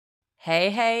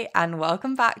Hey, and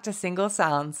welcome back to Single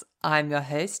Sounds. I'm your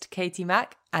host, Katie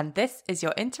Mack, and this is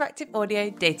your interactive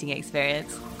audio dating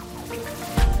experience.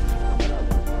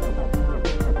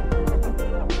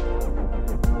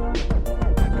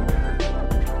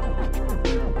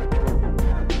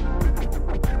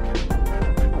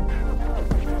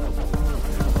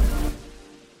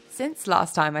 Since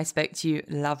last time I spoke to you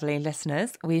lovely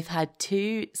listeners, we've had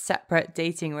 2 separate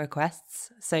dating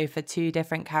requests, so for 2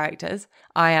 different characters.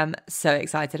 I am so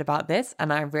excited about this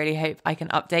and I really hope I can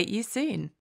update you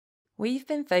soon. We've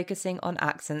been focusing on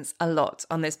accents a lot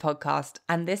on this podcast,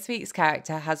 and this week's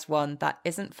character has one that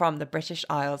isn't from the British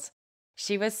Isles.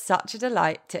 She was such a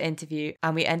delight to interview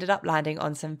and we ended up landing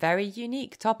on some very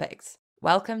unique topics.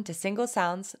 Welcome to Single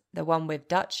Sounds, the one with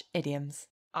Dutch idioms.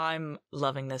 I'm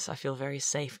loving this. I feel very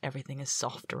safe. Everything is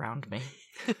soft around me.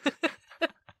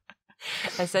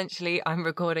 Essentially, I'm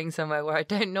recording somewhere where I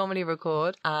don't normally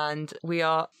record, and we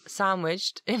are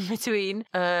sandwiched in between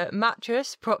a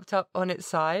mattress propped up on its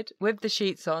side with the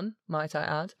sheets on, might I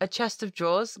add, a chest of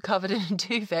drawers covered in a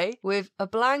duvet with a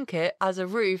blanket as a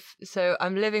roof, so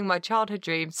I'm living my childhood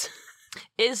dreams.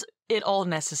 Is it all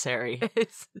necessary?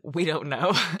 We don't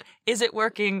know. Is it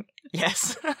working?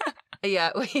 Yes.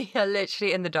 Yeah, we are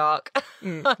literally in the dark.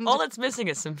 All it's missing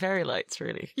is some fairy lights,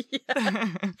 really. Yeah.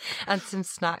 And some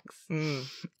snacks.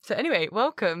 So anyway,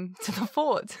 welcome to the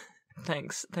fort.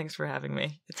 Thanks for having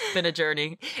me. It's been a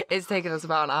journey. It's taken us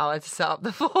about an hour to set up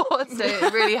the fort, so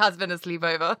it really has been a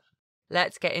sleepover.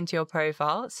 Let's get into your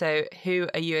profile. So who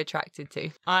are you attracted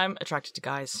to? I'm attracted to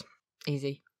guys.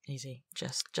 Easy.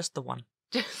 Just the one.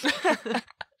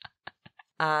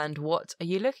 And what are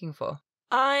you looking for?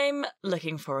 I'm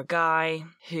looking for a guy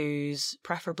who's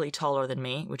preferably taller than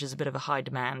me, which is a bit of a high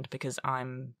demand because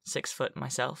I'm 6 foot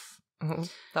myself. Oh,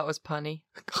 that was punny.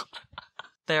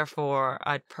 Therefore,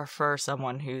 I'd prefer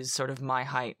someone who's sort of my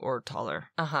height or taller.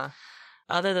 Uh-huh.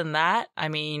 Other than that, I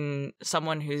mean,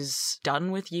 someone who's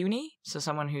done with uni, so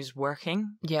someone who's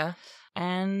working. Yeah.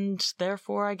 And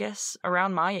therefore, I guess,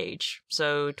 around my age,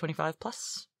 so 25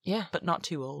 plus. Yeah. But not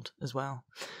too old as well.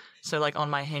 So, like, on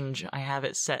my Hinge, I have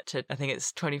it set to, I think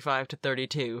it's 25 to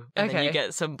 32. And then you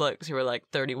get some blokes who are, like,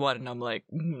 31, and I'm like,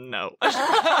 no.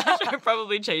 I should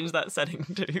probably change that setting,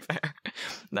 to be fair.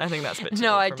 I think that's a bit too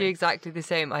No, old I for do me. Exactly the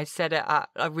same. I set it at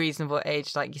a reasonable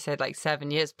age, like you said, like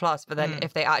 7 years plus. But then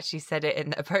if they actually said it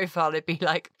in their profile, it'd be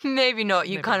like, maybe not.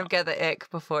 You kind of get the ick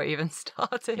before it even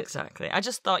started. Exactly. I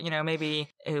just thought, maybe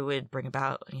it would bring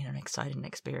about, an exciting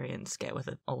experience, get with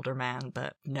an older man,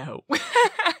 but no.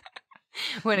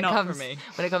 When it Not for me.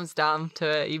 When it comes down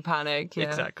to it, you panic. Yeah.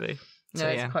 Exactly. No,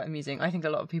 it's quite amusing. I think a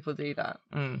lot of people do that.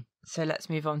 So let's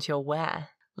move on to your where.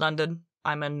 London.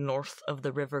 I'm a north of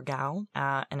the river gal,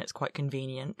 and it's quite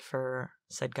convenient for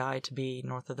said guy to be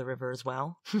north of the river as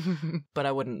well. But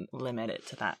I wouldn't limit it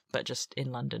to that. But just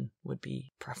in London would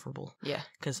be preferable. Yeah.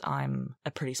 Because I'm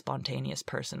a pretty spontaneous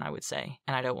person, I would say.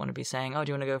 And I don't want to be saying, oh,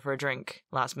 do you want to go for a drink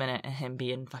last minute, and him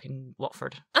be in fucking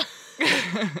Watford.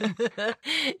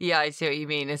 Yeah, I see what you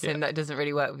mean. It's that doesn't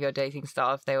really work with your dating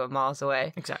style if they were miles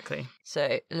away. Exactly.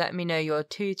 So let me know your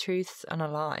 2 truths and a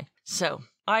lie. So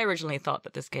I originally thought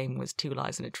that this game was 2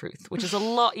 lies and a truth, which is a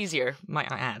lot easier,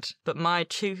 might I add. But my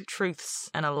 2 truths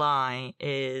and a lie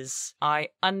is I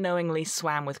unknowingly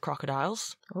swam with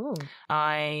crocodiles. Ooh.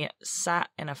 I sat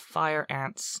in a fire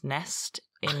ant's nest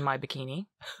in my bikini,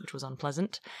 which was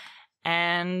unpleasant.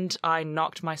 And I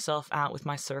knocked myself out with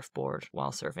my surfboard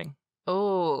while surfing.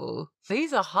 Oh,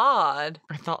 these are hard.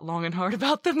 I thought long and hard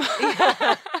about them.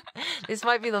 Yeah. This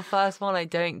might be the first one I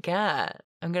don't get.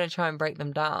 I'm going to try and break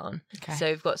them down. Okay. So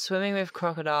we've got swimming with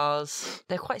crocodiles.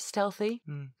 They're quite stealthy.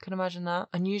 Can imagine that.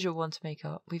 Unusual one to make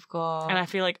up. We've got... And I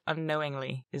feel like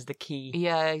unknowingly is the key.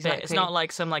 Yeah, exactly. Bit. It's not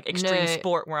like some extreme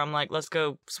sport where I'm like, let's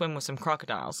go swim with some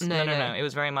crocodiles. No. It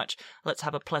was very much, let's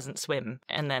have a pleasant swim.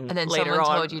 And then later someone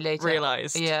on told you later.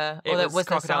 realised it was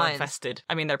crocodile infested.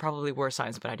 I mean, there probably were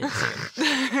signs, but I didn't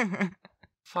see them.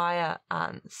 Fire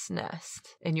ant's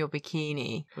nest in your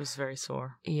bikini. It was very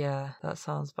sore. Yeah, that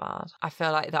sounds bad. I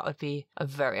feel like that would be a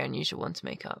very unusual one to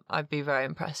make up. I'd be very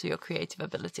impressed with your creative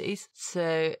abilities.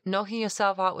 So, knocking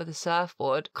yourself out with a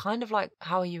surfboard, kind of like,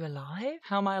 how are you alive?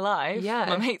 How am I alive? Yeah.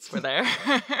 My mates were there.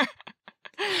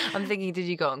 I'm thinking, did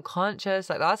you go unconscious?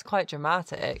 Like, that's quite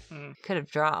dramatic. Could have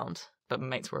drowned. But my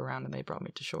mates were around and they brought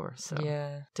me to shore. So,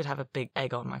 did have a big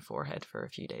egg on my forehead for a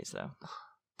few days, though.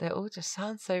 They all just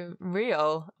sound so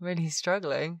real. I'm really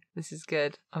struggling. This is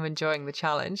good. I'm enjoying the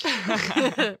challenge.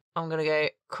 I'm going to go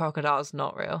crocodile's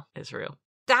not real. It's real.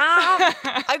 Damn!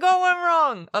 I got one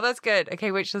wrong. Oh, that's good.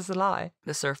 Okay, which was the lie?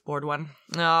 The surfboard one.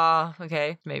 Ah,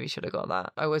 okay. Maybe should have got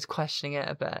that. I was questioning it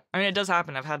a bit. I mean, it does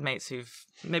happen. I've had mates who've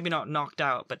maybe not knocked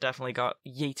out, but definitely got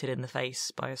yeeted in the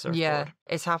face by a surfboard. Yeah,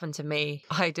 it's happened to me.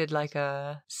 I did like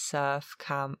a surf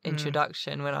camp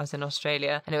introduction when I was in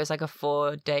Australia, and it was like a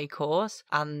 4-day course,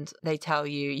 and they tell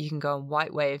you can go on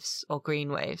white waves or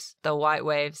green waves. The white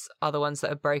waves are the ones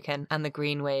that are broken, and the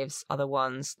green waves are the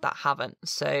ones that haven't.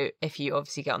 So if you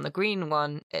obviously get on the green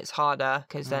one, it's harder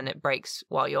because then it breaks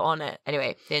while you're on it.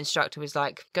 Anyway, the instructor was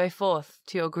like, go forth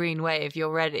to your green wave,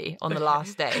 you're ready on the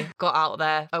last day. Got out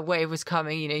there, a wave was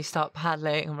coming, you start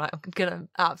paddling. I'm like, I'm gonna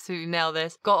absolutely nail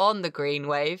this. Got on the green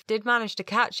wave, did manage to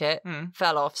catch it,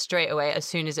 fell off straight away as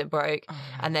soon as it broke,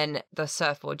 and then the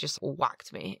surfboard just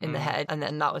whacked me in the head, and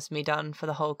then that was me done for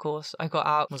the whole course. I got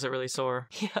out. Was it really sore?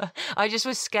 Yeah, I just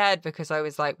was scared because I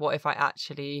was like, what if I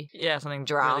actually something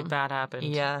drown? Really bad happened.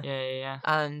 Yeah.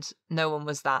 And no one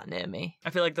was that near me. I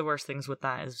feel like the worst things with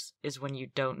that is when you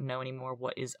don't know anymore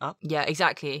what is up. Yeah,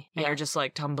 exactly. And you're just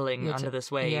like tumbling under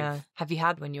this wave. Yeah. Have you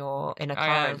had when you're in a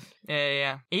current?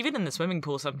 Yeah. Even in the swimming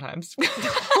pool sometimes.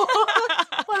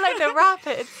 Well, like the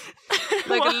rapids.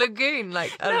 Like a lagoon,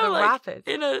 like the rapids.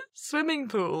 In a swimming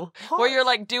pool. Where you're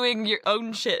like doing your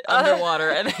own shit underwater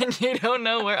and then you don't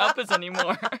know where up is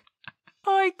anymore.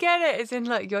 Oh, I get it. It's in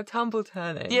like your tumble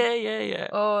turning. Yeah.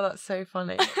 Oh, that's so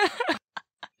funny.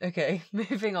 Okay,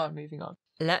 moving on.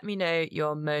 Let me know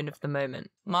your moan of the moment.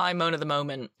 My moan of the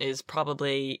moment is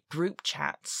probably group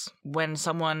chats. When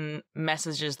someone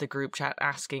messages the group chat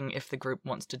asking if the group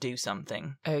wants to do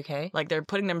something. Okay. Like they're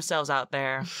putting themselves out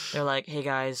there. They're like, hey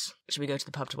guys, should we go to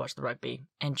the pub to watch the rugby?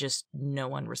 And just no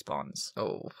one responds.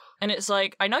 Oh. And it's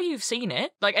like, I know you've seen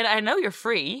it. Like, and I know you're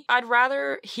free. I'd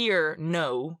rather hear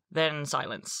no than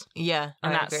silence. Yeah.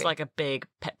 And that's agree. like a big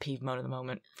pet peeve moan of the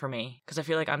moment for me. Because I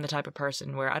feel like I'm the type of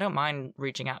person where I don't mind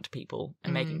reaching out to people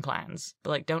and making plans. But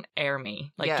like, don't air me.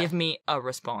 Like, give me a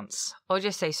response. Or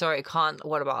just say, sorry, can't.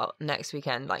 What about next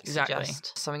weekend? Like,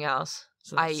 suggest something else.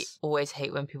 So I always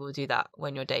hate when people do that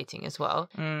when you're dating as well.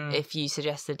 If you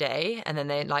suggest a day and then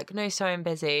they're like, no, sorry, I'm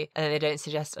busy, and then they don't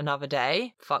suggest another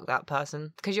day, fuck that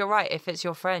person. Because you're right, if it's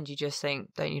your friend, you just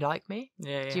think, don't you like me?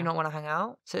 Yeah. Do you not want to hang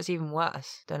out? So it's even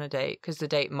worse than a date, because the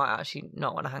date might actually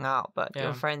not want to hang out, but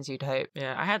your friends, you'd hope.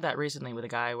 Yeah, I had that recently with a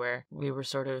guy where we were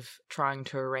sort of trying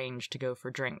to arrange to go for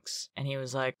drinks, and he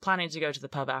was like, planning to go to the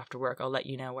pub after work, I'll let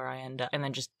you know where I end up, and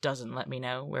then just doesn't let me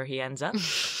know where he ends up.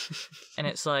 And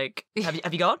it's like,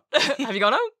 have you gone? Have you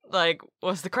gone home? Like,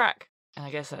 what's the crack? And I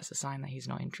guess that's a sign that he's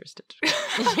not interested.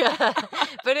 Yeah,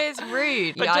 but it's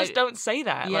rude. But just don't say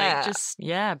that. Yeah. Like, just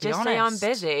be honest. Say I'm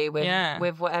busy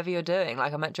with whatever you're doing.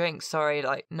 Like, I'm at drinks. Sorry,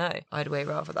 like, no. I'd way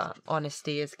rather that.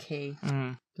 Honesty is key.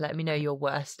 Let me know your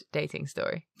worst dating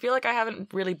story. I feel like I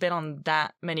haven't really been on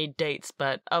that many dates,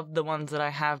 but of the ones that I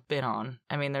have been on,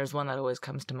 I mean, there's one that always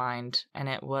comes to mind, and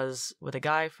it was with a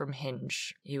guy from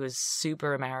Hinge. He was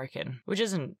super American, which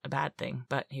isn't a bad thing,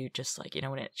 but he just like,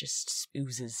 when it just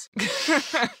oozes.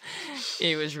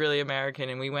 He was really American,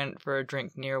 and we went for a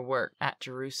drink near work at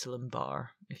Jerusalem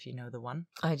Bar, if you know the one.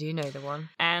 I do know the one.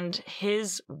 And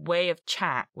his way of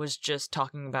chat was just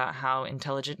talking about how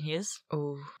intelligent he is.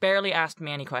 Oh. Barely asked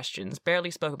me any questions,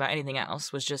 barely spoke about anything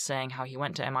else, was just saying how he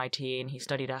went to MIT and he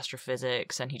studied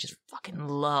astrophysics and he just fucking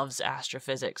loves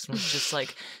astrophysics and was just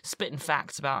like spitting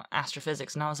facts about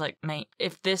astrophysics. And I was like, mate,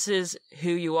 if this is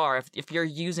who you are, if you're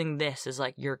using this as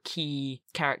like your key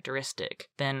characteristic,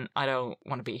 then I don't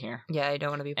want to be here. Yeah, I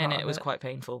don't want to be part of it. And it was quite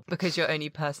painful. Because your only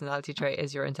personality trait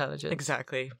is your intelligence.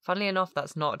 Exactly. Funnily enough,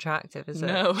 that's not attractive, is it?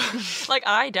 No. Like,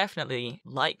 I definitely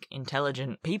like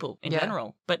intelligent people in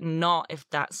general, but not if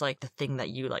that's like the thing that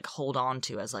you like hold on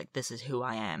to as like, this is who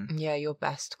I am. Yeah, your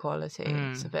best quality.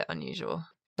 It's a bit unusual.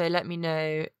 So let me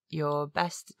know your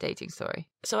best dating story.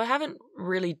 So I haven't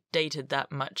really dated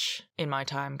that much in my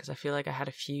time because I feel like I had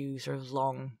a few sort of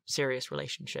long, serious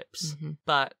relationships.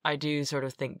 But I do sort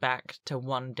of think back to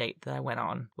one date that I went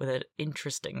on with an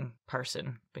interesting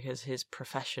person because his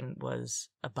profession was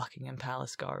a Buckingham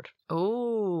Palace guard.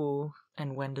 Oh.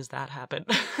 And when does that happen?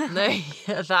 No,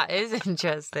 yeah, that is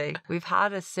interesting. We've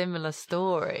had a similar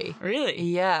story. Really?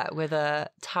 Yeah, with a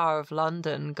Tower of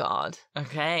London guard.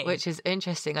 Okay. Which is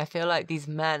interesting. I feel like these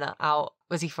men are out.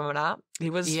 Was he from an app? He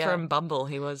was from Bumble.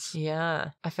 He was. Yeah.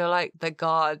 I feel like the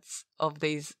guards of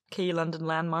these key London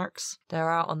landmarks,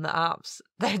 they're out on the apps.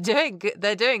 They're doing good.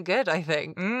 They're doing good, I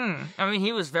think. I mean,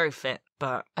 he was very fit,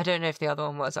 but I don't know if the other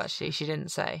one was actually. She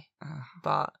didn't say.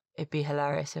 But it'd be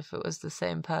hilarious if it was the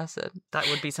same person. That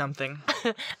would be something.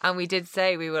 And we did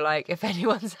say, we were like, if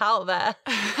anyone's out there,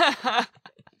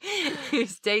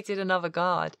 He's dated another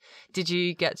guard. Did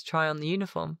you get to try on the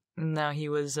uniform? No, he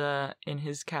was in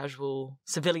his casual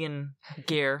civilian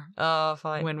gear. Oh,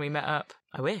 fine. When we met up.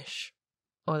 I wish.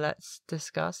 Or let's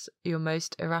discuss your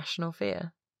most irrational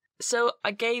fear. So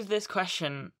I gave this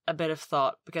question a bit of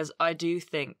thought because I do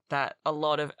think that a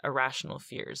lot of irrational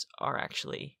fears are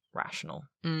actually rational.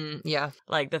 Yeah.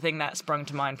 Like the thing that sprung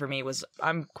to mind for me was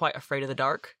I'm quite afraid of the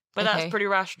dark. But that's pretty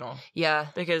rational. Yeah.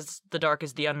 Because the dark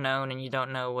is the unknown and you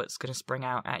don't know what's going to spring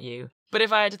out at you. But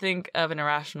if I had to think of an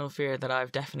irrational fear that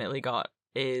I've definitely got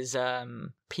is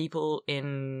people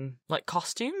in like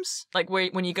costumes. Like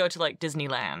when you go to like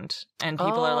Disneyland and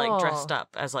people are like dressed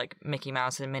up as like Mickey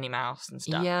Mouse and Minnie Mouse and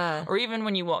stuff. Yeah. Or even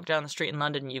when you walk down the street in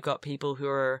London, you've got people who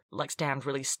are like stand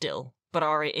really still but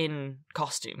are in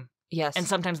costume. Yes. And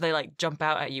sometimes they like jump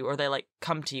out at you or they like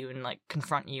come to you and like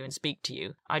confront you and speak to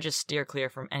you. I just steer clear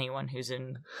from anyone who's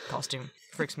in costume.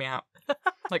 Freaks me out.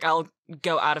 Like I'll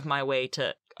go out of my way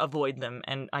to avoid them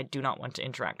and I do not want to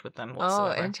interact with them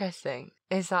whatsoever. Oh, interesting.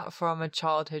 Is that from a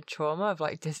childhood trauma of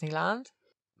like Disneyland?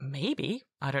 Maybe.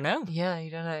 I don't know. Yeah, you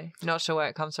don't know. Not sure where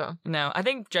it comes from. No, I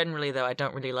think generally though I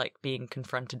don't really like being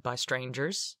confronted by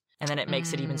strangers. And then it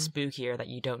makes it even spookier that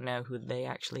you don't know who they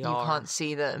actually are. You can't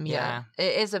see them, yeah.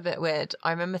 It is a bit weird.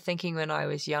 I remember thinking when I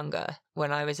was younger,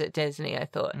 when I was at Disney, I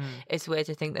thought, it's weird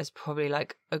to think there's probably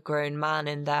like a grown man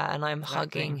in there and I'm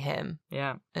hugging him.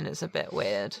 Yeah. And it's a bit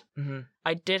weird. Mm-hmm.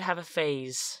 I did have a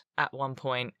phase at one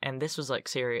point, and this was like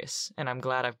serious, and I'm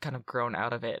glad I've kind of grown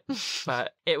out of it.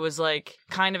 But it was like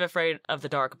kind of afraid of the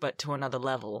dark, but to another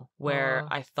level, where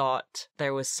I thought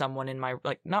there was someone in my,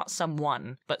 like not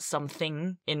someone, but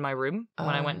something in my room when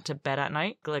I went to bed at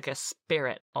night, like a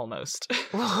spirit almost.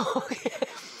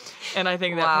 And I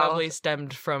think that probably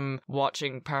stemmed from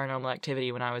watching Paranormal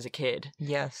Activity when I was a kid.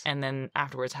 Yes. And then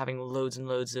afterwards having loads and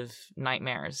loads of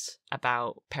nightmares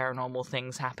about paranormal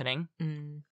things happening.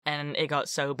 And it got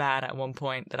so bad at one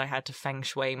point that I had to feng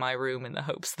shui my room in the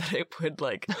hopes that it would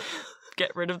like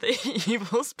get rid of the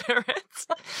evil spirits.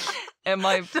 And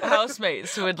my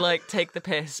housemates would like take the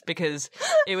piss because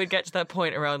it would get to that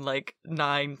point around like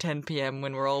 9-10 p.m.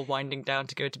 when we're all winding down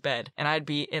to go to bed. And I'd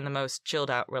be in the most chilled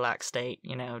out, relaxed state,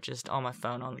 you know, just on my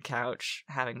phone on the couch,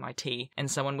 having my tea. And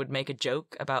someone would make a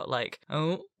joke about like,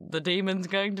 oh, the demon's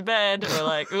going to bed. Or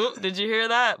like, oh, did you hear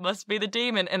that? Must be the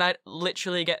demon. And I'd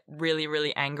literally get really,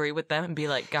 really angry with them and be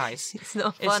like, guys, it's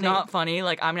not funny. It's not funny.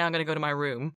 Like, I'm now going to go to my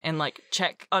room and like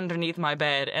check underneath my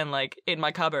bed and like in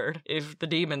my cupboard if the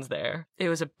demon's there. It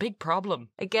was a big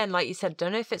problem. Again, like you said,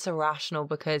 don't know if it's irrational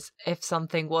because if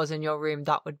something was in your room,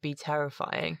 that would be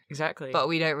terrifying. Exactly. But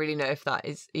we don't really know if that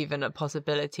is even a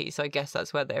possibility. So I guess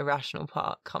that's where the irrational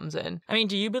part comes in. I mean,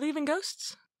 do you believe in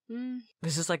ghosts?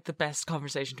 This is like the best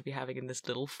conversation to be having in this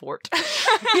little fort.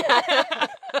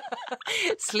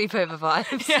 Sleepover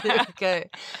vibes. Yeah. Go.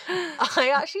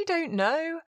 I actually don't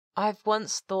know. I've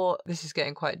once thought, this is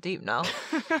getting quite deep now,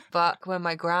 but when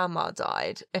my grandma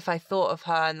died, if I thought of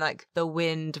her and like the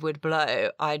wind would blow,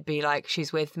 I'd be like,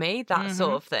 she's with me, that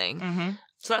sort of thing.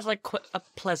 So that's like a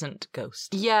pleasant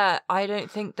ghost. Yeah, I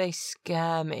don't think they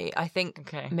scare me. I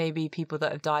think maybe people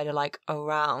that have died are like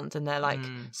around and they're like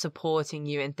supporting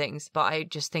you in things, but I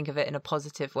just think of it in a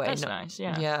positive way. That's nice,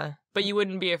 yeah. Yeah. But you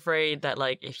wouldn't be afraid that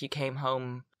like if you came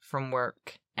home from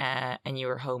work and you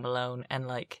were home alone and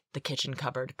like the kitchen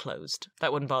cupboard closed,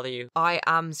 that wouldn't bother you? I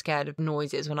am scared of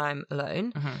noises when I'm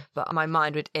alone, but my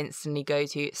mind would instantly go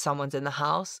to someone's in the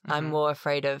house. I'm more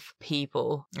afraid of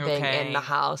people being in the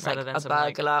house, rather like a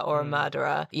burglar or a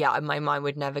murderer. Yeah, my mind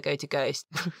would never go to ghosts.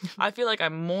 I feel like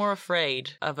I'm more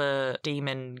afraid of a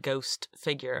demon ghost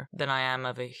figure than I am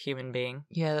of a human being.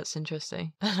 Yeah, that's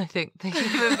interesting. I think the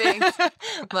human being's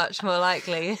much more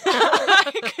likely.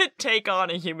 I could take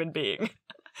on a human being.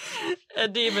 A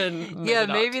demon. Yeah,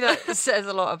 maybe that says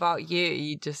a lot about you.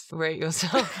 You just rate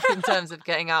yourself in terms of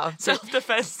getting out of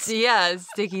self-defense. Yeah,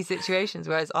 sticky situations,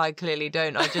 whereas I clearly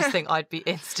don't. I just think I'd be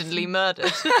instantly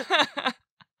murdered.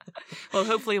 Well,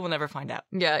 hopefully we'll never find out.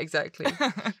 Yeah, exactly.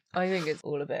 I think it's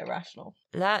all a bit irrational.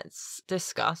 Let's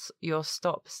discuss your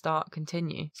stop, start,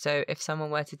 continue. So if someone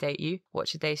were to date you, what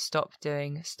should they stop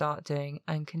doing, start doing,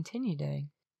 and continue doing?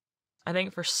 I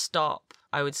think for stop,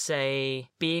 I would say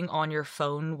being on your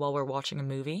phone while we're watching a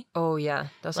movie. Oh yeah,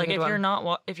 that's like a good if one.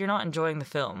 you're not enjoying the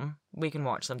film, we can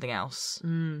watch something else.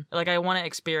 Like, I want to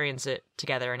experience it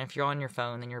together, and if you're on your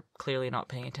phone, then you're clearly not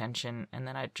paying attention, and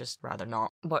then I'd just rather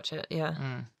not. Watch it,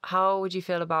 yeah. How would you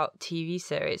feel about TV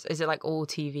series? Is it like all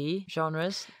TV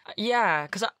genres? Yeah,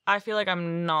 because I feel like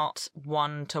I'm not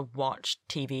one to watch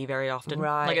TV very often.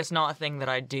 Right. Like, it's not a thing that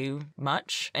I do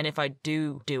much, and if I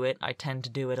do it, I tend to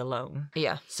do it alone.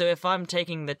 Yeah. So if I'm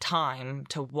taking the time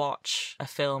to watch a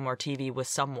film or TV with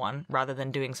someone rather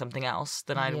than doing something else,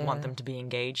 then I want them to be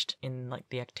engaged in, like,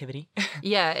 the activity.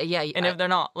 Yeah. And if they're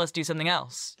not, let's do something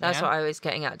else. That's what I was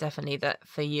getting at, definitely, that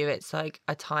for you it's like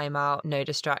a timeout, no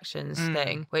distractions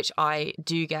thing, which I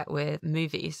do get with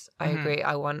movies. I agree.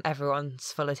 I want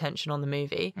everyone's full attention on the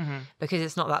movie because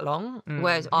it's not that long.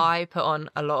 Whereas I put on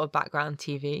a lot of background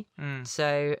TV.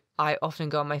 So I often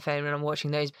go on my phone when I'm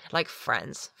watching those, like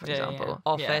Friends, for example.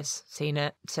 Office, seen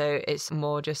it. So it's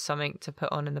more just something to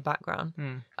put on in the background.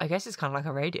 I guess it's kind of like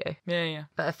a radio. Yeah.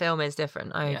 But a film is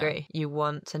different. I agree. You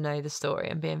want to know the story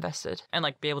and be invested. And,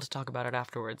 like, be able to talk about it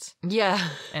afterwards. Yeah.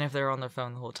 And if they're on their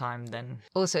phone the whole time, then...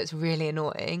 Also, it's really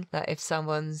annoying that if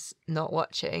someone's not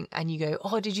watching and you go,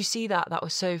 oh, did you see that? That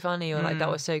was so funny. Or, like,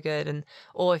 that was so good. And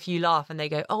or if you laugh and they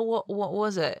go, oh, what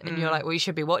was it? And you're like, well, you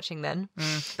should be watching then.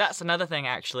 That's another thing,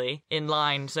 actually. In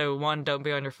line. So one, don't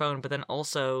be on your phone, but then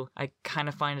also I kind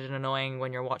of find it annoying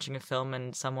when you're watching a film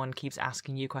and someone keeps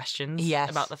asking you questions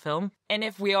about the film. And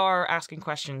if we are asking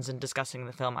questions and discussing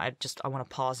the film, I want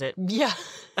to pause it. Yeah.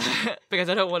 Because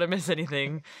I don't want to miss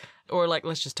anything. Or, like,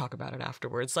 let's just talk about it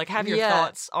afterwards. Like, have your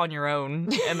thoughts on your own,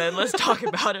 and then let's talk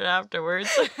about it afterwards.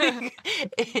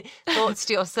 Thoughts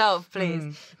to yourself,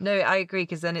 please. No, I agree,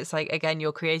 because then it's like, again,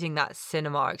 you're creating that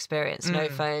cinema experience. No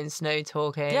phones, no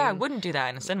talking. Yeah, I wouldn't do that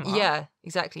in a cinema. Yeah,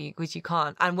 exactly, which you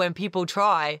can't. And when people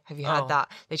try, have you had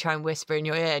that? They try and whisper in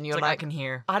your ear, and you're like, I can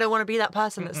hear. I don't want to be that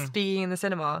person that's speaking in the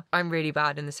cinema. I'm really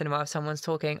bad in the cinema. If someone's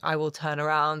talking, I will turn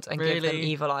around and give them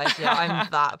evil eyes. Yeah, I'm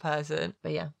that person.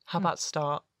 But yeah, how about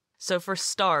start? So for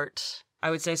start,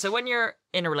 I would say, so when you're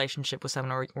in a relationship with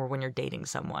someone or when you're dating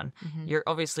someone, you're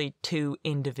obviously two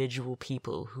individual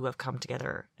people who have come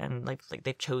together and like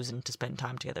they've chosen to spend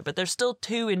time together. But they're still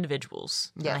two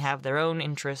individuals. Yes. And they have their own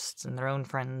interests and their own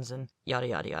friends and yada,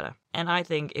 yada, yada. And I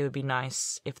think it would be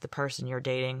nice if the person you're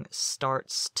dating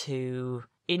starts to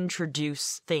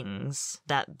introduce things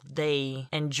that they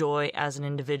enjoy as an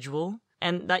individual.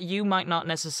 And that you might not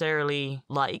necessarily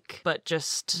like, but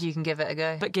just... You can give it a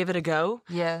go. But give it a go.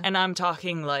 Yeah. And I'm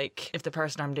talking, like, if the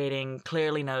person I'm dating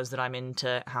clearly knows that I'm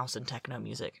into house and techno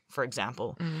music, for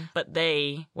example. But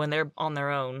they, when they're on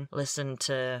their own, listen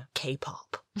to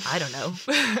K-pop. I don't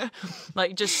know.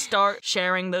 Like, just start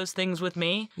sharing those things with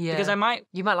me. Yeah. Because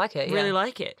you might like it, really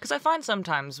like it. Because I find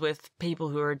sometimes with people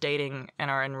who are dating and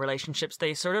are in relationships,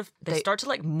 they start to,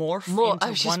 like, morph into one person. I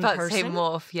was just about to say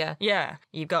morph, yeah. Yeah.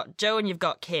 You've got Joe and you've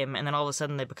got Kim, and then all of a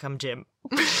sudden they become Jim.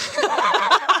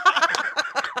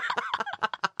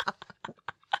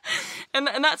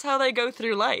 And that's how they go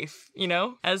through life, you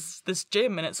know, as this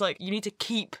Jim. And it's like, you need to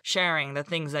keep sharing the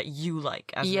things that you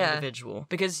like as an individual.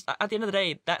 Because at the end of the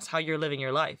day, that's how you're living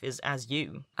your life, is as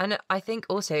you. And I think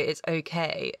also it's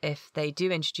okay if they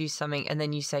do introduce something and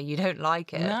then you say you don't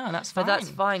like it. No, that's fine. But that's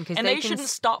fine. And they shouldn't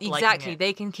stop liking it. Exactly.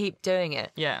 They can keep doing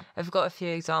it. Yeah. I've got a few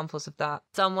examples of that.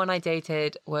 Someone I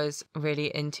dated was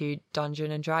really into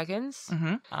Dungeons and Dragons.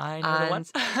 I know the one.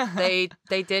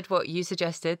 they did what you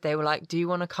suggested. They were like, do you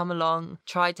want to come along?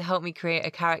 Tried to help me create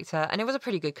a character, and it was a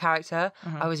pretty good character.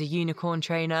 I was a unicorn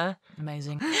trainer.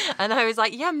 Amazing. And I was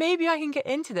like, yeah, maybe I can get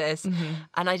into this.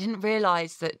 And I didn't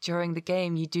realize that during the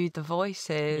game you do the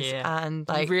voices, and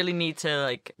like you really need to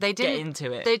like get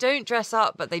into it. They don't dress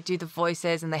up, but they do the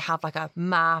voices, and they have like a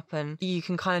map, and you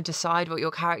can kind of decide what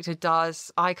your character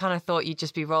does. I kind of thought you'd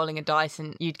just be rolling a dice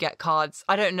and you'd get cards.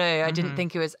 I don't know. I didn't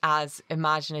think it was as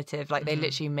imaginative. Like they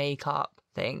literally make up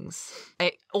things.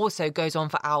 It also goes on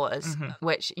for hours,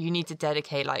 which you need to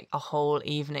dedicate like a whole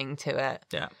evening to it.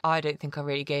 Yeah. I don't think I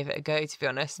really gave it a go, to be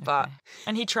honest, but...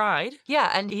 And he tried.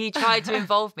 Yeah, and he tried to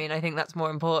involve me, and I think that's more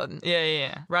important.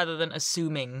 Yeah. Rather than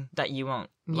assuming that you won't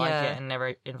like it and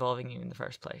never involving you in the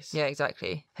first place. Yeah,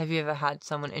 exactly. Have you ever had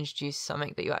someone introduce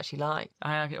something that you actually like?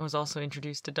 I was also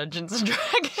introduced to Dungeons and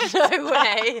Dragons. No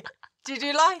way! Did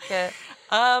you like it?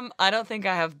 I don't think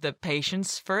I have the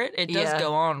patience for it. It does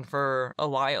go on for a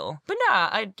while. But nah,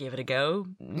 I'd give it a go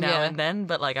now and then,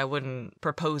 but like I wouldn't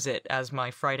propose it as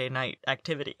my Friday night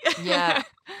activity. Yeah.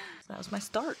 that was my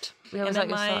start. Yeah, was that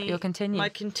your start? Your continue? My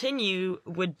continue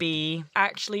would be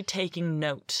actually taking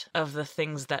note of the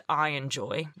things that I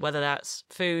enjoy, whether that's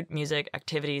food, music,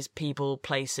 activities, people,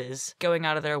 places, going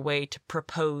out of their way to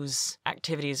propose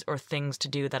activities or things to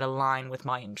do that align with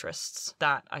my interests.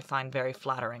 That I find very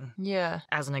flattering. Yeah.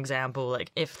 As an example,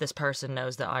 like if this person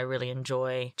knows that I really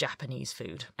enjoy Japanese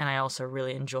food and I also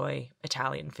really enjoy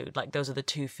Italian food, like those are the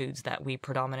two foods that we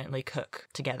predominantly cook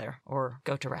together or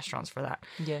go to restaurants for that.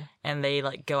 Yeah. And they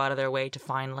like go out of their way to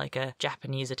find like a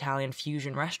Japanese Italian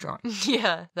fusion restaurant.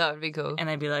 Yeah, that would be cool. And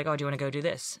I'd be like, oh, do you want to go do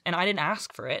this? And I didn't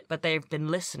ask for it, but they've been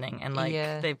listening and like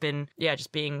they've been,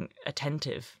 just being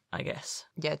attentive, I guess.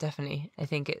 Yeah, definitely. I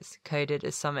think it's coded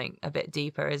as something a bit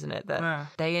deeper, isn't it? That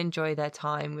they enjoy their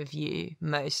time with you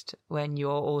most when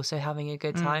you're also having a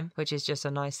good time, which is just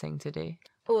a nice thing to do.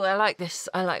 Oh, I like this.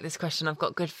 I like this question. I've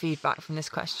got good feedback from this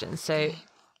question. So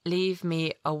leave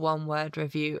me a one-word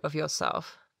review of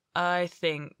yourself. I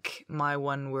think my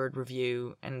one-word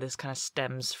review, and this kind of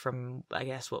stems from, I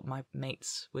guess, what my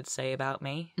mates would say about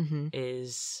me,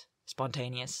 is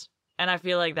spontaneous. And I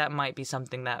feel like that might be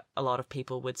something that a lot of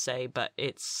people would say, but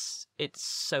it's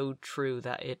so true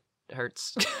that it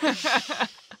hurts.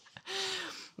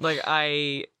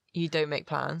 You don't make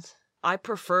plans? I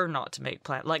prefer not to make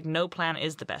plans. Like, no plan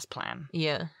is the best plan.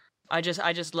 Yeah. I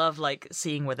just love, like,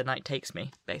 seeing where the night takes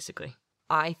me, basically.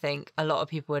 I think a lot of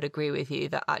people would agree with you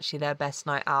that actually their best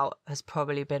night out has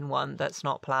probably been one that's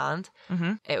not planned.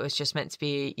 It was just meant to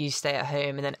be you stay at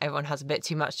home and then everyone has a bit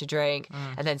too much to drink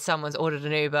and then someone's ordered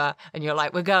an Uber and you're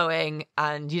like, we're going,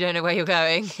 and you don't know where you're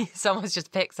going. Someone's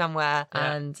just picked somewhere.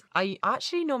 Yeah. And I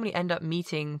actually normally end up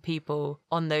meeting people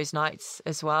on those nights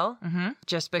as well,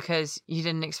 just because you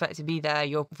didn't expect to be there.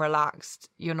 You're relaxed.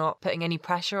 You're not putting any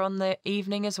pressure on the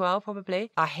evening as well,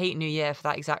 probably. I hate New Year for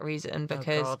that exact reason,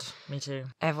 because oh God, me too.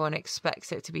 Everyone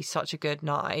expects it to be such a good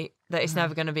night that it's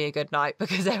never going to be a good night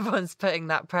because everyone's putting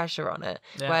that pressure on it.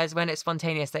 Yeah. Whereas when it's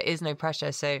spontaneous, there is no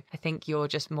pressure. So I think you're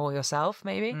just more yourself,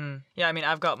 maybe. Yeah, I mean,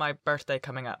 I've got my birthday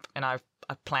coming up and I've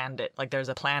planned it. Like, there's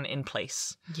a plan in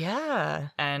place. Yeah.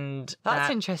 And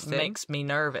that's interesting. Makes me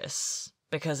nervous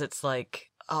because it's like,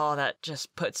 oh, that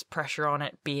just puts pressure on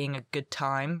it being a good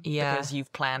time because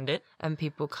you've planned it. And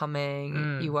people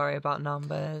coming, you worry about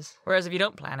numbers. Whereas if you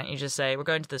don't plan it, you just say, we're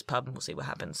going to this pub and we'll see what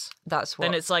happens. That's what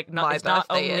then it's like, it's not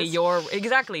only your...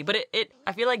 Exactly. But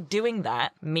I feel like doing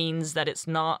that means that it's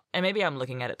not... And maybe I'm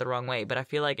looking at it the wrong way, but I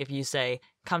feel like if you say,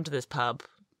 come to this pub...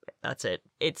 That's it.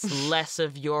 It's less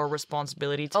of your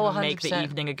responsibility to make the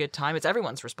evening a good time. It's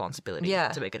everyone's responsibility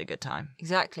to make it a good time.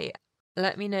 Exactly.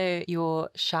 Let me know your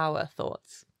shower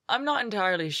thoughts. I'm not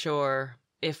entirely sure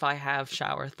if I have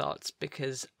shower thoughts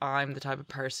because I'm the type of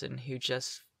person who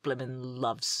just blimmin'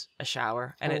 loves a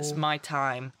shower. And it's my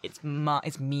time. It's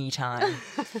me time.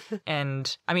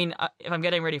 And, I mean, if I'm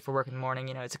getting ready for work in the morning,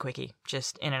 it's a quickie.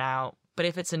 Just in and out. But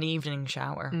if it's an evening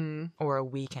shower or a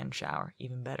weekend shower,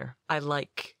 even better. I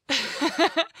like...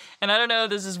 And I don't know if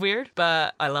this is weird,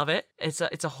 but I love it. It's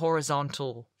a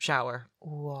horizontal shower.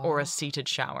 Whoa. Or a seated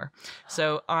shower.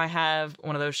 So I have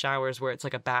one of those showers where it's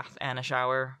like a bath and a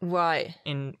shower. Right.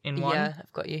 In one. Yeah,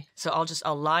 I've got you. So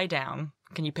I'll lie down.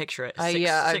 Can you picture it?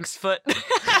 6 foot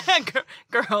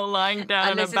girl lying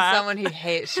down in a bath. And this is someone who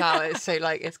hates showers, so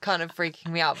like it's kind of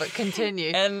freaking me out, but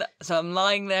continue. And so I'm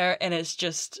lying there and it's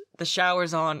just, the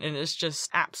shower's on and it's just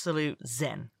absolute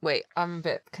zen. Wait, I'm a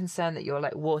bit concerned that you're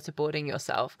like waterboarding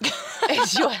yourself.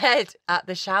 Is your head at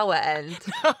the shower end?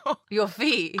 No. Your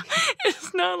feet?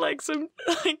 It's not like some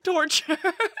like torture.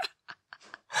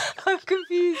 I'm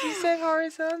confused. You said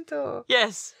horizontal.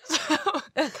 Yes.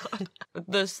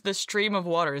 The stream of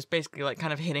water is basically like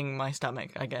kind of hitting my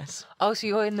stomach, I guess. Oh, so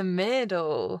you're in the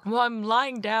middle. Well, I'm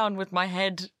lying down with my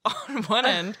head on one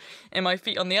end and my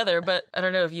feet on the other, but I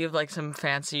don't know if you have like some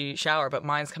fancy shower, but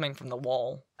mine's coming from the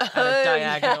wall. At a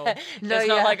diagonal. Yeah. No, it's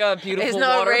not like a beautiful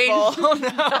waterfall. No,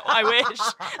 I wish.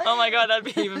 Oh my God,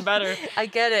 that'd be even better. I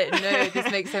get it. No,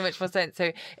 this makes so much more sense.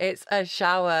 So it's a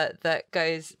shower that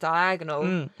goes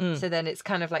diagonal. So then it's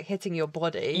kind of like hitting your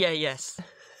body. Yeah, yes.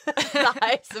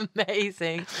 That's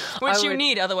amazing. Which you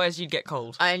need, otherwise you'd get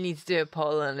cold. I need to do a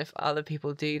poll, and if other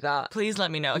people do that, please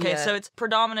let me know. Okay, so it's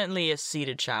predominantly a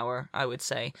seated shower, I would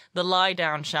say. The lie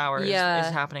down shower is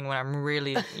happening when I'm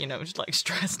really, just like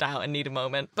stressed out and need a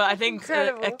moment. But I think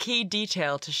a key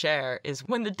detail to share is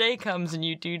when the day comes and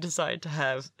you do decide to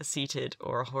have a seated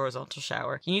or a horizontal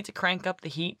shower, you need to crank up the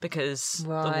heat because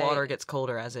the water gets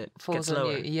colder as it gets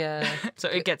lower. Yeah. So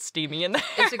it gets steamy in there.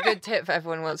 It's a good tip for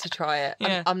everyone who wants to try it.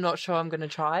 Yeah. I'm not sure I'm going to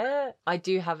try it. I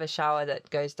do have a shower that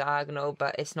goes diagonal,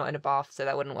 but it's not in a bath, so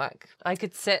that wouldn't work. I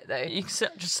could sit, though. You can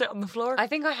just sit on the floor? I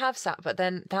think I have sat, but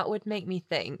then that would make me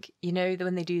think, you know,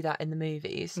 when they do that in the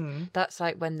movies, that's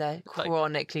like when they're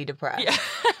chronically depressed. Yeah.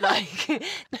 Like,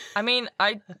 I mean,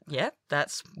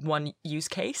 that's one use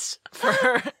case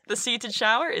for the seated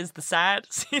shower is the sad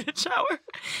seated shower.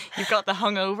 You've got the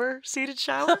hungover seated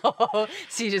shower.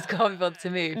 So you just can't be bothered to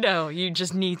move. No, you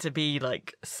just need to be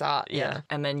like sat. Yeah.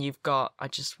 And then you've got, I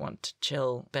just want to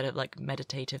chill, bit of like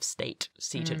meditative state,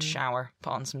 seated shower,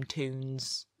 put on some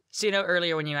tunes. So, you know,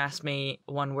 earlier when you asked me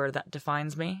one word that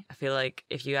defines me, I feel like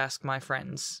if you ask my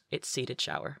friends, it's seated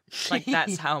shower. Like,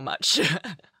 that's how much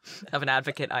of an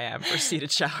advocate I am for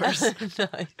seated showers.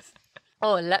 Nice.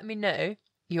 Oh, let me know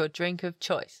your drink of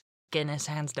choice. Guinness,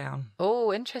 hands down.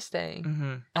 Oh, interesting.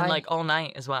 Mm-hmm. And like all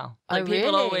night as well. Like really?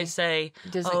 People always say,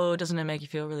 doesn't it make you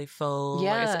feel really full?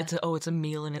 Yeah. Like it's a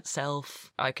meal in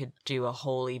itself. I could do a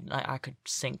whole I could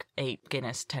sink 8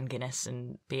 Guinness, 10 Guinness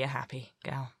and be a happy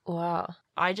gal. Wow.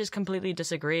 I just completely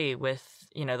disagree with,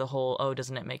 you know, the whole,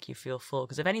 doesn't it make you feel full?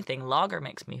 Because if anything, lager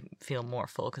makes me feel more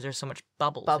full because there's so much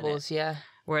bubbles in it. Yeah.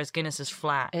 Whereas Guinness is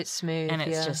flat. It's smooth, and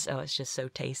it's just so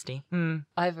tasty.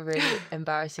 I have a really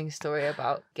embarrassing story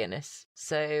about Guinness.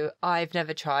 So I've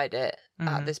never tried it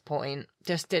at this point.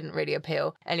 Just didn't really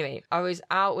appeal. Anyway, I was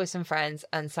out with some friends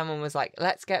and someone was like,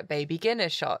 let's get baby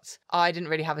Guinness shots. I didn't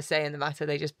really have a say in the matter.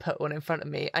 They just put one in front of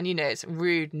me. And you know, it's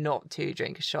rude not to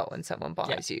drink a shot when someone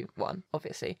buys you one,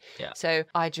 obviously. Yeah. So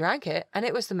I drank it and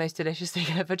it was the most delicious thing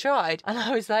I ever tried. And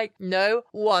I was like, no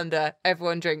wonder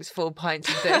everyone drinks full pints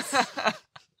of this.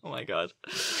 Oh my God.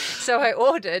 So I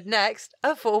ordered next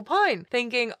a full pint,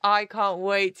 thinking I can't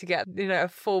wait to get, a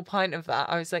full pint of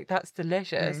that. I was like, that's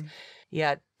delicious.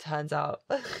 Yeah, turns out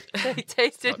they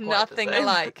tasted nothing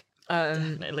alike.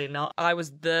 Definitely not. I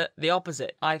was the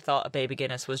opposite. I thought a baby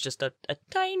Guinness was just a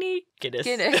tiny Guinness.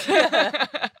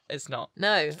 It's not.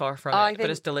 No. It's far from it,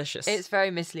 but it's delicious. It's very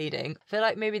misleading. I feel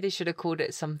like maybe they should have called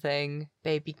it something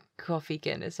baby coffee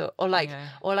Guinness or like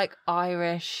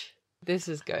Irish. This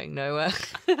is going nowhere.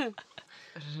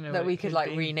 That we could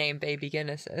rename baby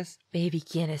Guinnesses. Baby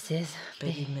Guinnesses.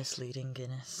 Baby misleading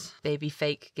Guinness. Baby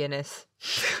fake Guinness.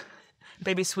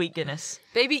 Baby sweet Guinness.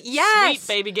 Baby, yes! Sweet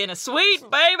baby Guinness. Sweet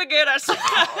baby Guinness.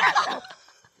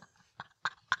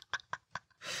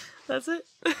 That's it.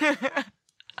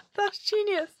 That's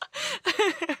genius.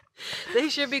 They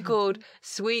should be called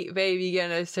Sweet Baby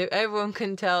Guinness so everyone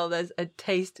can tell there's a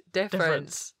taste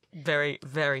difference. Very,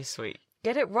 very sweet.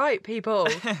 Get it right, people.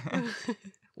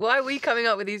 Why are we coming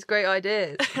up with these great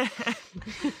ideas?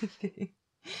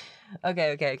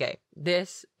 Okay.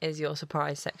 This is your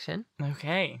surprise section.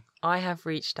 Okay. I have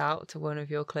reached out to one of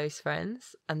your close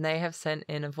friends and they have sent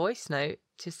in a voice note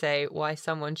to say why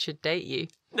someone should date you.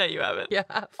 No, you haven't. Yeah.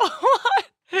 What?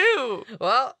 Who?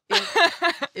 Well,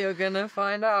 you're going to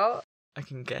find out. I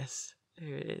can guess who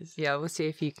it is. Yeah, we'll see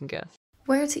if you can guess.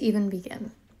 Where to even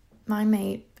begin? My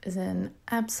mate is an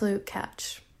absolute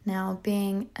catch. Now,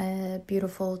 being a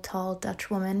beautiful, tall Dutch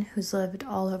woman who's lived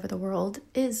all over the world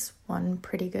is one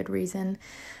pretty good reason.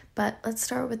 But let's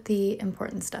start with the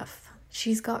important stuff.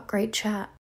 She's got great chat.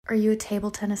 Are you a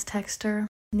table tennis texter?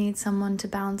 Need someone to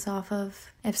bounce off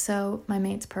of? If so, my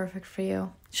mate's perfect for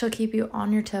you. She'll keep you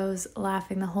on your toes,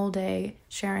 laughing the whole day,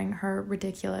 sharing her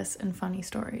ridiculous and funny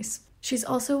stories. She's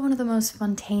also one of the most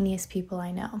spontaneous people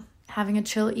I know. Having a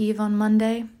chill eve on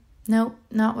Monday? Nope,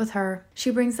 not with her.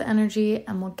 She brings the energy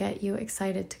and will get you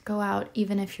excited to go out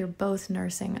even if you're both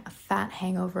nursing a fat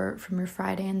hangover from your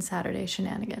Friday and Saturday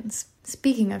shenanigans.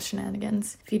 Speaking of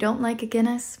shenanigans, if you don't like a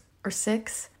Guinness or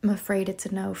 6, I'm afraid it's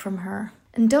a no from her.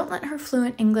 And don't let her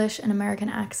fluent English and American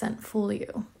accent fool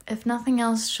you. If nothing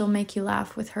else, she'll make you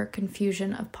laugh with her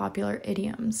confusion of popular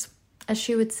idioms. As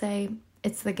she would say,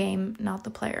 it's the game, not the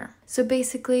player. So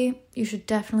basically, you should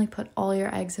definitely put all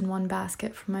your eggs in one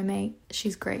basket for my mate.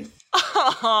 She's great.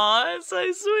 Aw, that's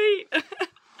so sweet.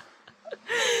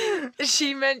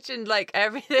 She mentioned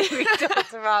everything we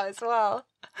talked about as well.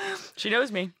 She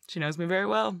knows me. She knows me very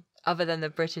well. Other than the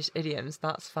British idioms,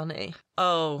 that's funny.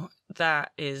 Oh,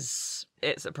 it's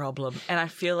a problem. And I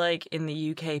feel like in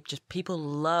the UK, just people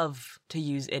love to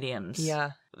use idioms.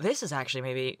 Yeah. This is actually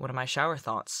maybe one of my shower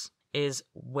thoughts, is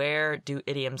where do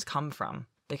idioms come from?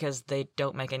 Because they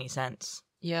don't make any sense.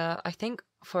 Yeah, I think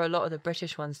for a lot of the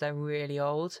British ones, they're really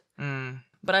old.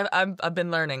 But I've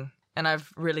been learning, and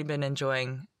I've really been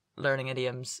enjoying learning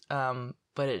idioms.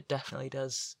 But it definitely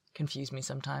does confuse me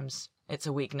sometimes. It's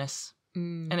a weakness.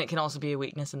 And it can also be a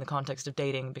weakness in the context of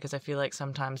dating, because I feel like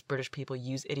sometimes British people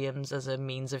use idioms as a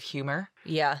means of humor.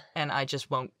 Yeah. And I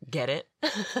just won't get it.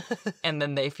 And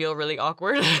then they feel really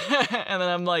awkward. And then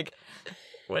I'm like,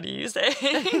 what are you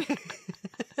saying?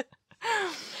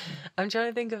 I'm trying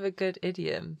to think of a good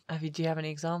idiom. Do you have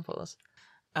any examples?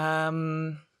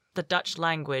 The Dutch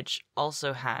language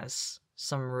also has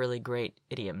some really great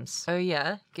idioms. Oh,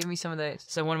 yeah? Give me some of those.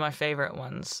 So one of my favorite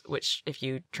ones, which if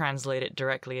you translate it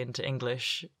directly into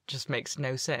English just makes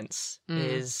no sense,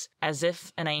 is as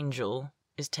if an angel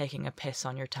is taking a piss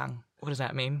on your tongue. What does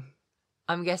that mean?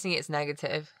 I'm guessing it's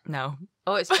negative. No.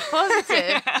 Oh, it's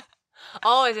positive.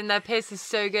 Oh, as in their piss is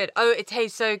so good. Oh, it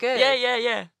tastes so good.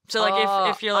 Yeah. So like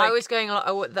if you're like... I was going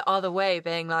the other way,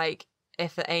 being like,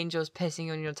 if the angel's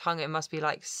pissing on your tongue, it must be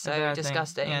like so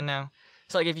disgusting. Yeah, no.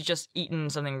 So like if you just eaten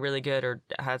something really good or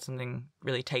had something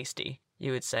really tasty,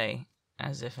 you would say,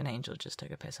 as if an angel just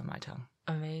took a piss on my tongue.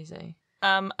 Amazing.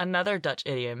 Another Dutch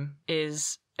idiom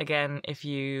is, again, if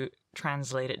you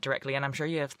translate it directly, and I'm sure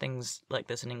you have things like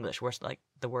this in English where like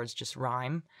the words just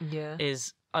rhyme,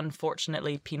 is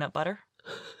unfortunately peanut butter.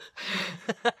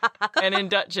 And in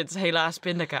Dutch it's helaas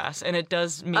pindakaas, and it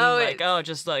does mean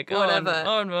whatever.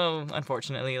 Oh no,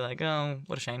 unfortunately, like, oh,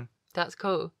 what a shame. That's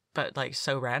cool. But like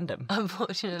so random.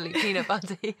 Unfortunately, peanut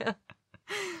butter. Yeah.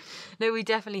 No, we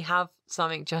definitely have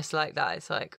something just like that. It's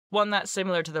like one that's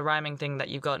similar to the rhyming thing that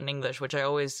you've got in English, which I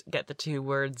always get the two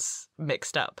words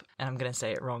mixed up, and I'm gonna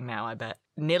say it wrong now, I bet.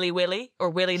 Nilly willy or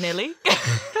willy nilly.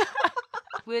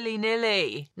 Willy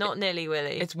nilly, not nilly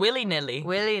willy. It's willy nilly.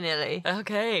 Willy nilly.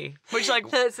 Okay. Which like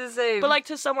that's the same. But like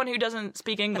to someone who doesn't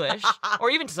speak English, or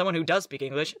even to someone who does speak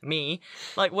English, me,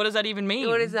 like what does that even mean?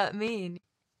 What does that mean?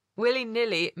 Willy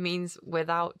nilly means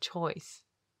without choice.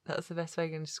 That's the best way I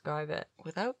can describe it.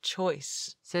 Without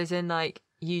choice. So as in like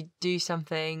you do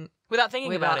something without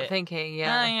thinking about it. Without thinking,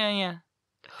 yeah. Yeah.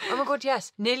 Oh my god,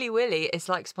 yes. Nilly willy is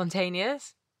like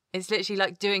spontaneous. It's literally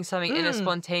like doing something in a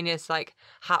spontaneous, like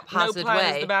haphazard way. No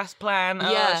plan is the best plan.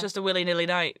 Oh, it's just a willy-nilly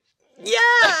night.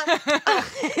 Yeah!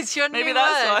 It's your new Maybe word.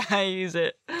 that's why I use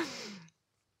it.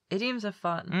 Idioms are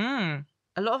fun.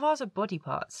 A lot of ours are body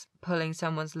parts. Pulling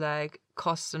someone's leg,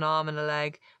 crossed an arm and a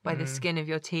leg, by the skin of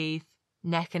your teeth,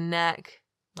 neck and neck.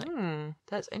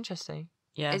 That's interesting.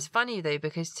 Yeah. It's funny though,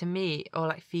 because to me, or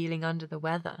like feeling under the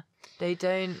weather, they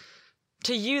don't...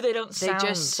 To you, they don't sound... They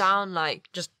just sound like...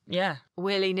 Just, yeah.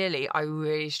 Willy-nilly. I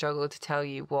really struggle to tell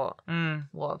you what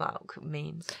that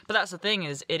means. But that's the thing,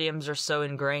 is idioms are so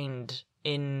ingrained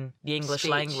in the English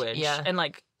language. Yeah. And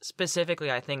like,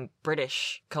 specifically, I think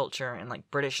British culture and like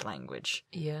British language.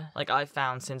 Yeah. Like I've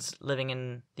found since living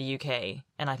in the UK,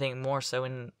 and I think more so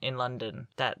in London,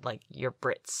 that like your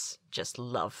Brits just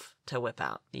love to whip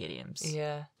out the idioms.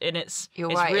 Yeah. And it's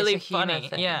right, really it's a humor funny.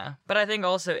 thing. Yeah. But I think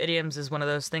also idioms is one of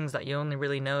those things that you only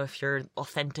really know if you're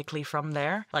authentically from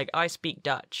there. Like I speak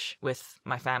Dutch with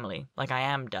my family. Like I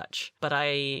am Dutch. But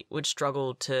I would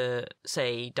struggle to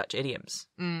say Dutch idioms.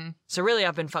 So really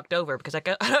I've been fucked over because I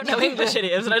don't know English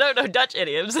idioms and I don't know Dutch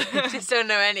idioms. I just don't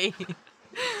know any.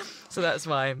 So that's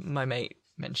why my mate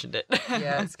mentioned it.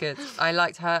 Yeah, it's good. I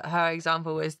liked her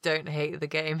example was don't hate the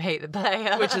game, hate the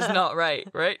player. Which is not right?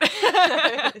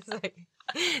 It's like,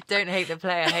 don't hate the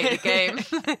player, hate the game.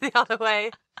 The other way.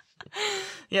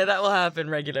 Yeah, that will happen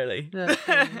regularly. That's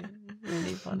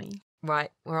really funny.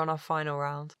 Right, we're on our final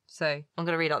round. So I'm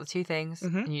going to read out the two things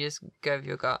and you just go with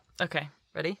your gut. Okay.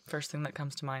 Ready? First thing that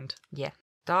comes to mind. Yeah.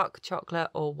 Dark chocolate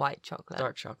or white chocolate?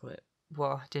 Dark chocolate.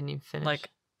 Whoa, didn't even finish. Like,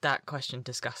 that question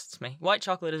disgusts me. White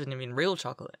chocolate isn't even real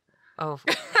chocolate. Oh,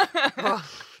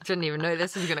 didn't even know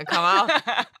this was going to come out.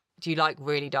 Do you like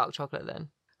really dark chocolate then?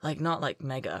 Like, not like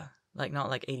mega. Like, not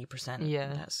like 80%.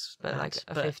 Yeah. That's but like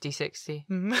a 50, 60.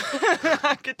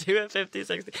 I could do a 50,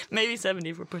 60. Maybe 70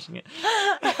 if we're pushing it.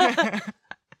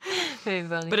 Very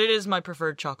funny. But it is my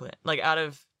preferred chocolate. Like, out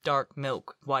of dark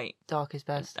milk, white. Dark is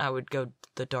best. I would go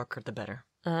the darker the better.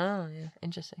 Oh, yeah.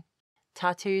 Interesting.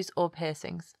 Tattoos or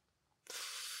piercings?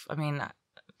 I mean,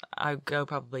 I go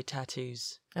probably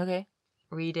tattoos. Okay.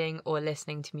 Reading or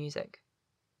listening to music?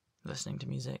 Listening to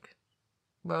music.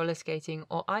 Roller skating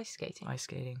or ice skating? Ice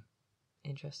skating.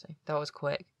 Interesting. That was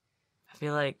quick. I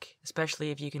feel like,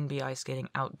 especially if you can be ice skating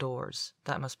outdoors,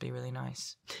 that must be really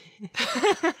nice.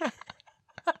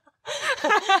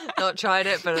 Not tried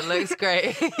it, but it looks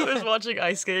great. I was watching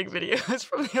ice skating videos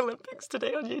from the Olympics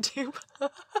today on YouTube.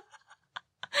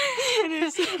 And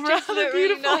it's rather beautiful.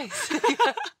 really nice.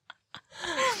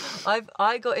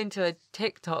 I got into a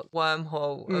TikTok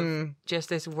wormhole of just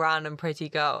this random pretty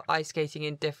girl ice skating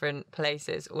in different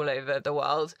places all over the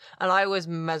world, and I was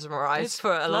mesmerized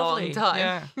for a long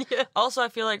time. Yeah. Also, I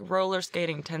feel like roller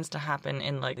skating tends to happen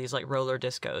in like these like roller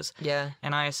discos. Yeah.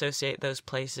 And I associate those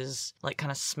places like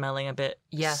kind of smelling a bit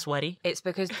sweaty. It's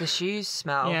because the shoes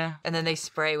smell, and then they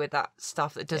spray with that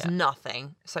stuff that does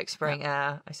nothing. It's like spraying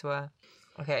air, I swear.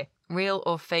 Okay, real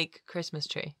or fake Christmas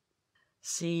tree?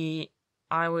 See,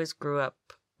 I always grew up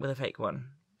with a fake one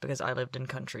because I lived in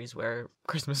countries where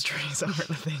Christmas trees aren't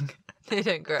a thing. They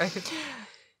don't grow.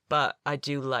 But I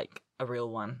do like a real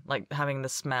one. Like having the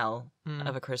smell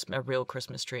of a real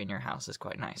Christmas tree in your house is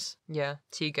quite nice. Yeah,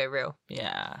 so you go real.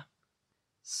 Yeah.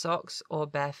 Socks or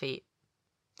bare feet?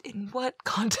 In what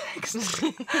context?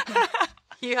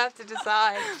 You have to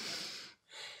decide.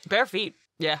 Bare feet,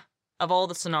 yeah. Of all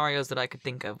the scenarios that I could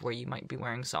think of where you might be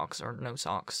wearing socks or no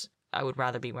socks, I would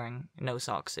rather be wearing no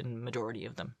socks in majority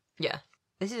of them. Yeah.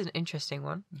 This is an interesting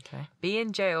one. Okay. Be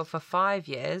in jail for 5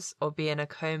 years or be in a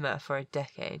coma for a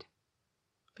decade?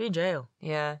 Be in jail.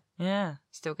 Yeah. Yeah.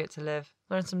 Still get to live.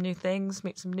 Learn some new things,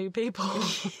 meet some new people,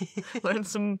 learn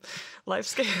some life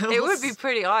skills. It would be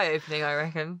pretty eye-opening, I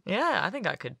reckon. Yeah, I think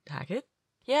I could hack it.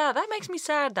 Yeah, that makes me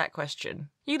sad, that question.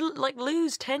 You'd, like,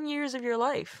 lose 10 years of your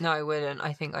life. No, I wouldn't.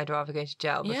 I think I'd rather go to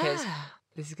jail because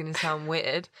this is going to sound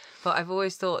weird, but I've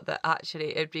always thought that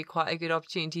actually it'd be quite a good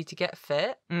opportunity to get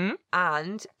fit.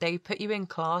 And they put you in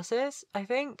classes, I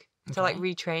think, to, like,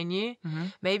 retrain you.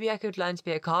 Maybe I could learn to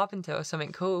be a carpenter or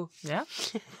something cool. Yeah,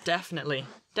 definitely.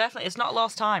 Definitely. It's not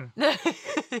lost time.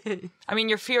 I mean,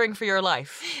 you're fearing for your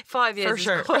life. 5 years for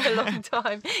sure. is quite a long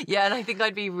time. Yeah, and I think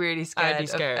I'd be really scared,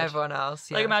 of everyone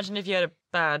else. Yeah. Like, imagine if you had a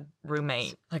bad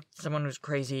roommate, like someone who's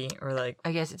crazy or like...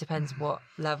 I guess it depends what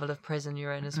level of prison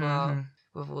you're in as well,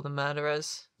 with all the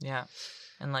murderers. Yeah.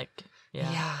 And like,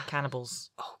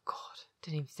 cannibals. Oh, God.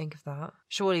 Didn't even think of that.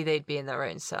 Surely they'd be in their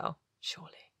own cell.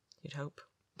 Surely. You'd hope.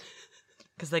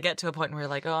 Because they get to a point where you're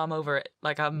like, oh, I'm over it.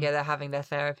 Like, Yeah, they're having their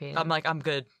therapy. I'm like, I'm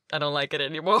good. I don't like it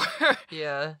anymore.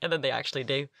 Yeah. And then they actually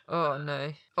do. Oh,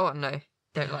 no. Oh, no.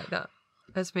 Don't like that.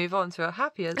 Let's move on to a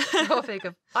happier topic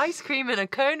of ice cream in a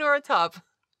cone or a tub.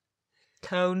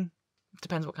 Cone.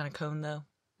 Depends what kind of cone, though.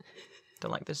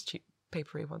 Don't like those cheap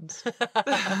papery ones.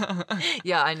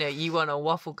 Yeah, I know. You want a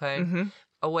waffle cone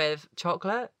with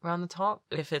chocolate around the top.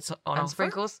 If it's on and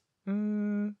sprinkles.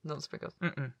 Not sprinkles.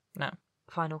 No.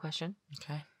 Final question.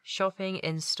 Okay. Shopping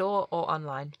in store or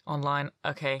online? Online.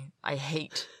 Okay. I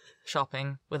hate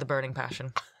shopping with a burning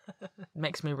passion. It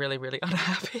makes me really, really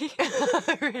unhappy.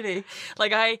 Really?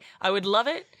 Like, I would love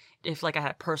it if, like, I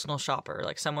had a personal shopper,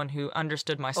 like someone who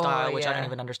understood my style, which I don't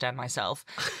even understand myself,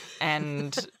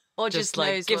 and or just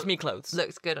like, gives me clothes.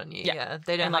 Looks good on you. Yeah.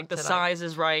 They don't and, like, the size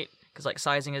is right. Because, like,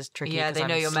 sizing is tricky. Yeah, they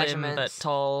know your slim, measurements. But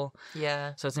tall.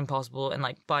 Yeah. So it's impossible. And,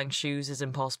 like, buying shoes is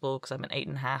impossible because I'm an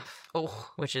 8.5.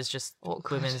 Oh. Which is just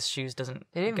awkward. Women's shoes doesn't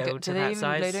go to that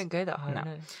size. They don't go that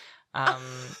high, no.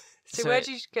 So where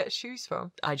do you get shoes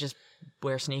from? I just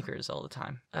wear sneakers all the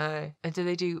time. Oh. And do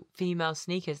they do female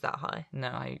sneakers that high? No,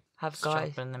 I have shop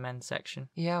guys in the men's section.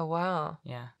 Yeah, wow.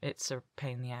 Yeah, it's a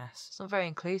pain in the ass. It's not very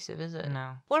inclusive, is it?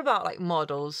 No. What about like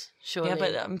models? Surely. Yeah,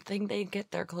 but I think they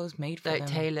get their clothes made for them.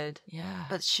 Tailored. Yeah.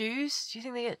 But shoes? Do you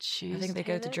think they get shoes? I think they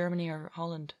go to Germany or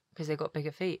Holland. Because they've got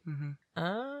bigger feet.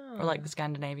 Oh. Or like the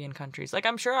Scandinavian countries. Like,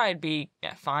 I'm sure I'd be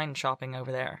fine shopping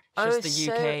over there. It's just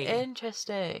the UK UK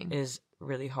interesting. is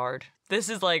really hard. This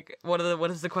is like what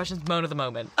is the questions? Moan of the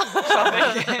moment.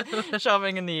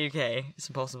 Shopping in the UK. It's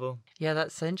impossible. Yeah,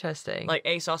 that's interesting. Like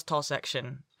ASOS tall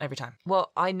section every time.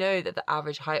 Well, I know that the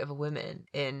average height of a woman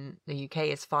in the UK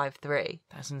is 5'3".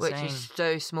 That's insane. Which is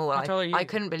so small. How tall are you? I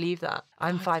couldn't believe that.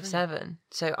 I'm 5'7",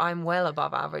 so I'm well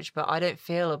above average, but I don't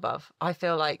feel above. I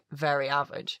feel like very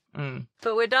average.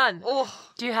 But we're done. Oh,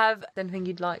 do you have anything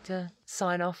you'd like to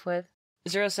sign off with?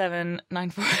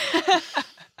 0794.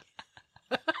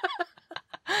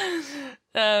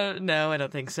 No, I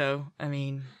don't think so. I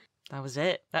mean, that was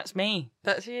it. That's me.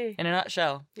 That's you. In a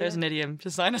nutshell. There's an idiom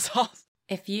to sign us off.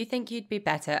 If you think you'd be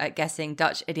better at guessing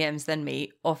Dutch idioms than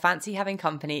me, or fancy having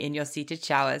company in your seated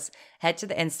showers, head to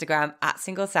the Instagram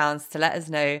 @SingleSounds to let us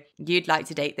know you'd like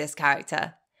to date this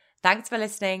character. Thanks for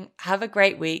listening. Have a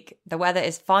great week. The weather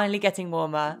is finally getting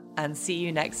warmer, and see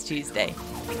you next Tuesday.